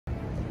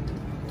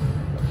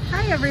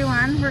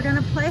everyone, we're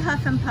gonna play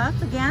Huff and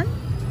Puff again.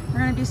 We're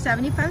gonna do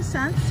 75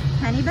 cents,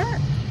 penny bet.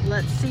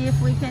 Let's see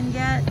if we can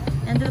get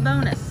into the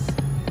bonus.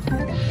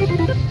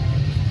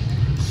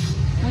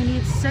 We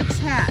need 6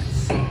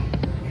 hats.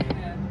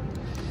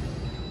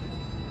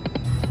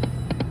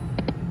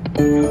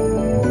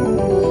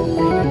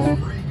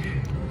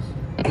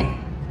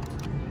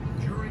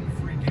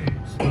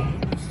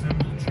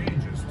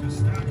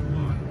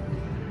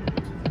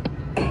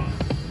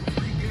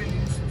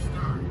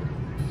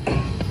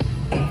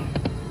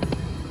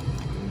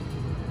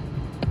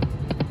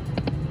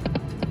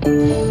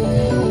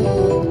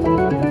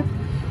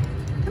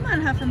 Come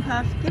on, Huff and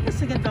Puff, give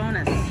us a good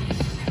bonus.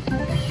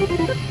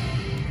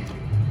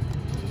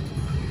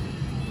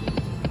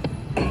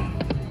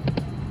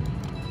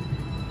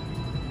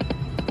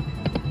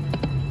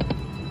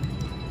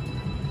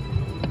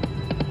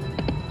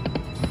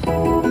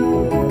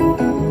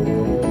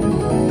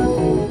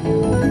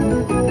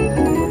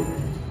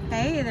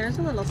 Hey, there's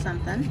a little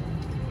something.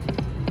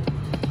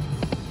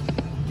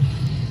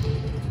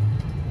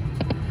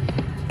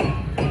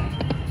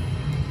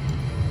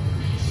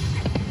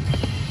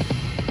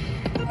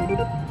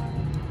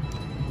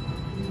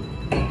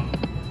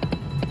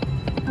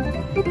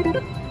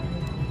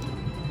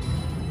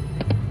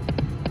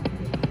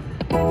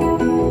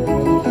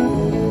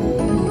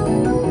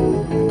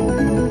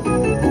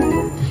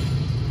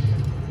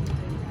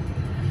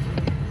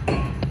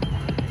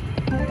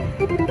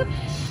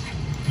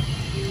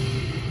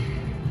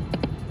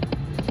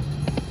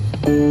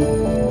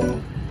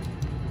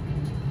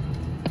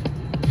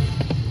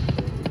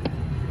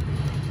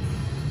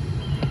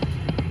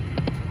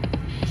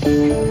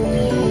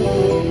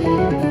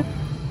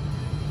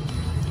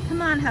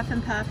 Come on, Huff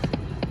and Puff,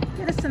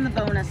 get us in the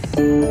bonus.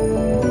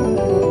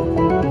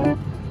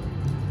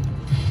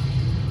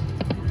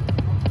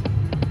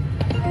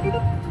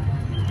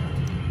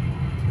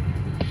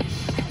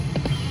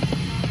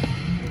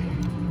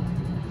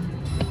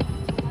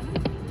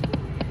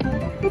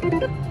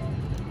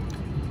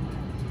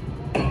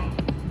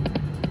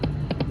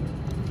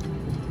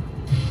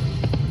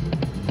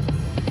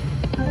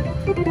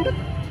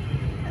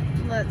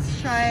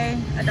 Let's try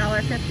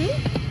 $1.50.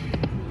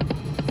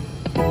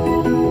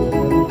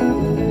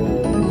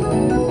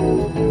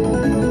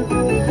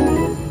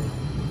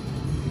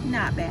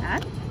 Not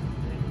bad.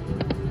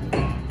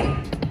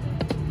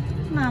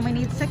 Come on, we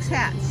need 6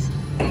 hats.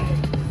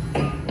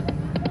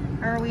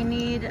 Or we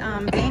need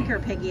Banker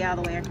Piggy all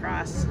the way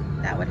across.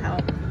 That would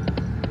help.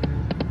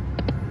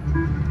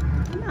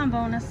 Come on,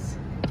 bonus.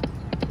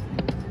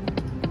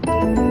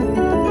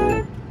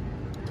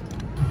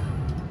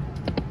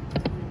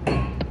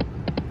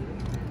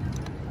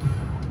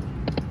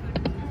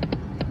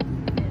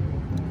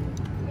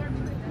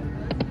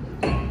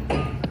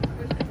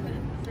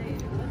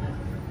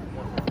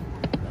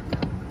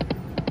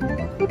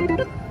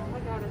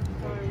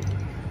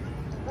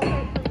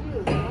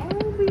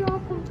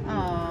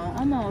 Oh,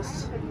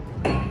 almost.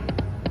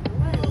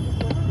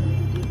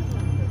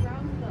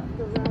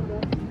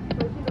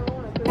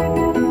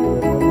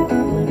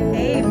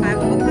 Hey, 5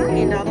 of a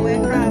kind all the way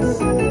across.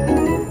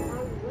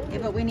 Yeah,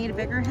 but we need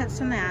bigger hits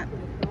than that.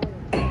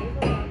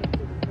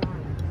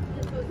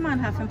 Come on,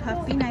 Huff and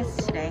Puff, be nice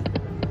today.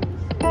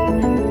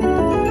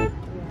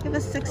 Give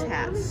us 6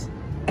 hats.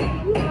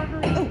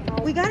 Oh,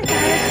 we got it,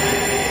 guys.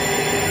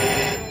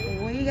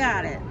 We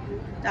got it.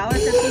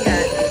 $1.50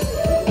 bet.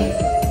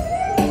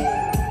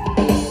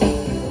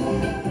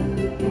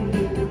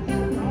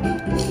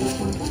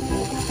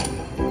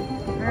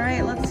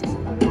 Alright, let's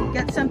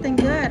get something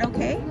good,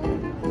 okay?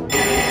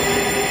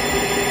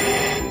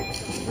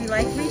 We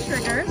like 3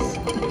 triggers.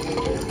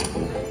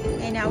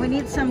 Okay, now we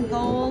need some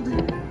gold.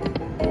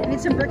 We need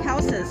some brick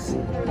houses.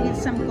 We need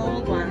some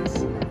gold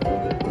ones.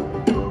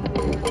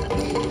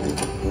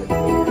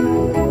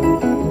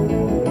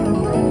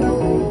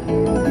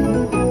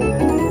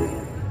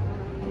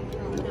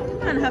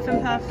 Huff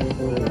and Puff.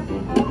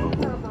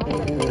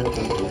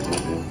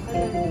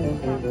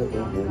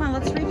 Come on,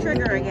 let's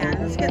re-trigger again.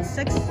 Let's get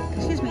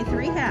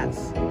 3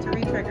 hats to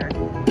re-trigger.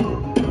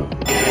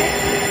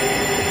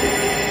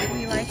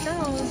 We like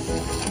those.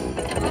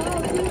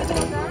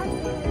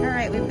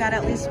 Alright, we've got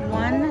at least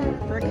 1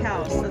 brick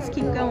house. Let's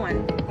keep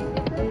going.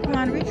 Come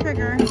on,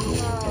 re-trigger.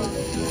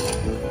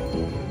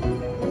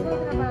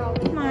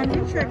 Come on,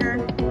 re-trigger.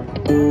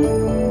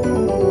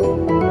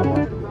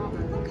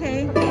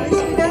 Okay, at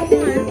least we got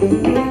 1.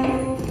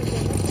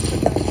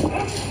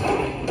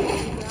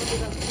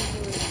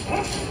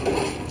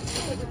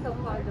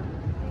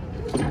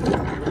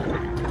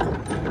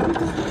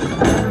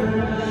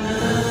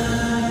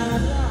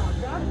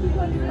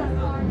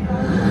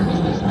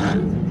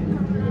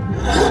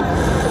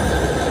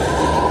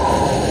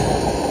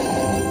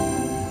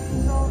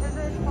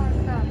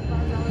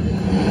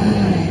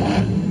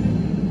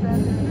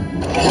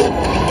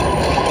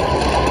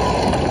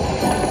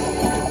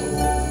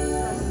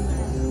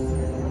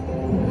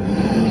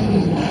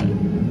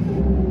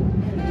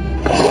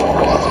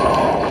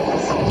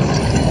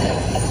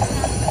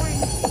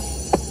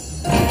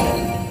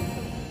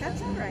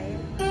 That's all right.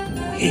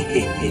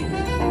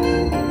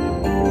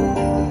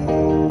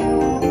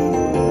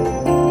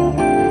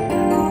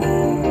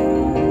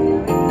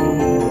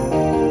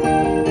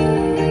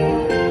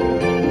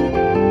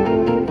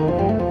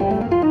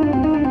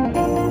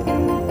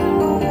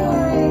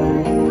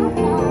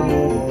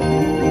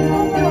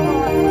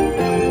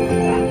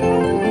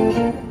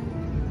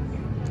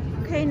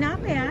 Okay,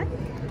 not bad.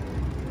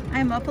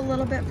 I'm up a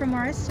little bit from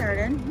where I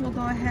started. We'll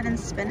go ahead and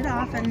spin it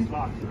off and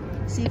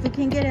see if we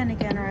can get in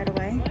again right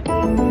away.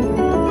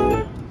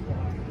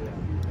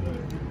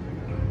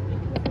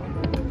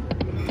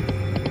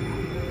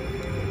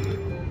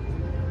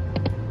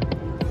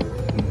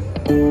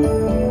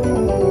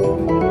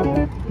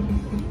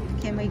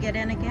 Can we get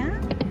in again?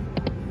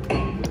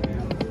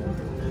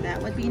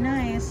 That would be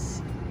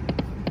nice.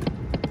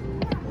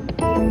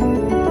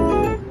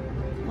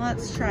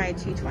 Let's try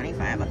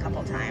 225 a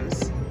couple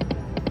times.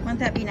 Wouldn't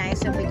that be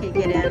nice if we could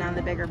get in on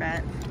the bigger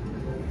bet?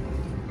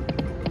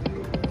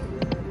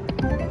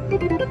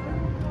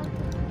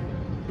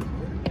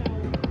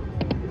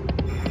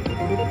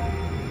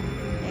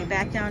 Okay,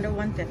 back down to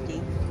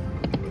 150.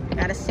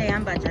 Gotta stay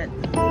on budget.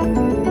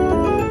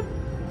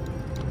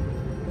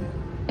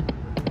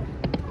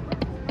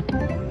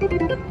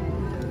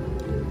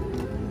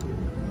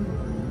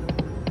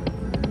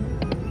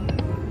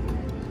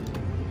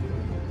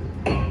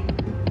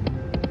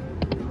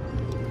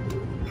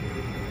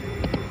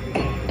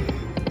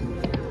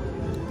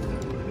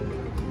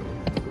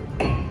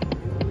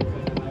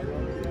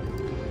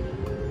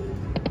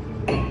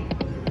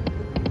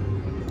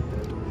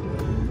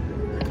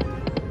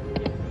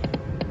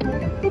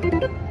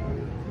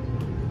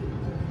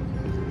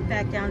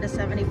 Back down to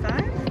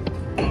 75.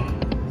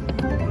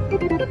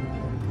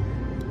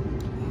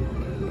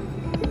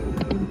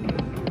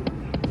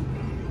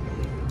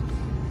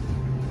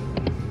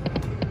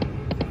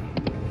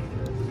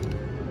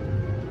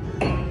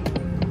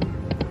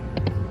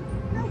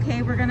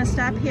 Okay, we're gonna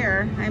stop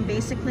here. I'm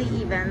basically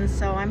even,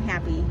 so I'm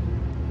happy.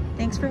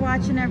 Thanks for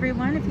watching,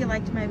 everyone. If you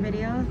liked my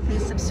video,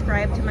 please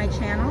subscribe to my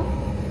channel.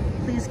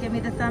 Please give me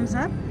the thumbs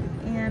up,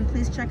 and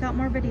please check out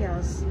more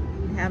videos.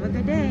 Have a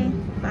good day.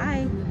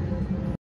 Bye.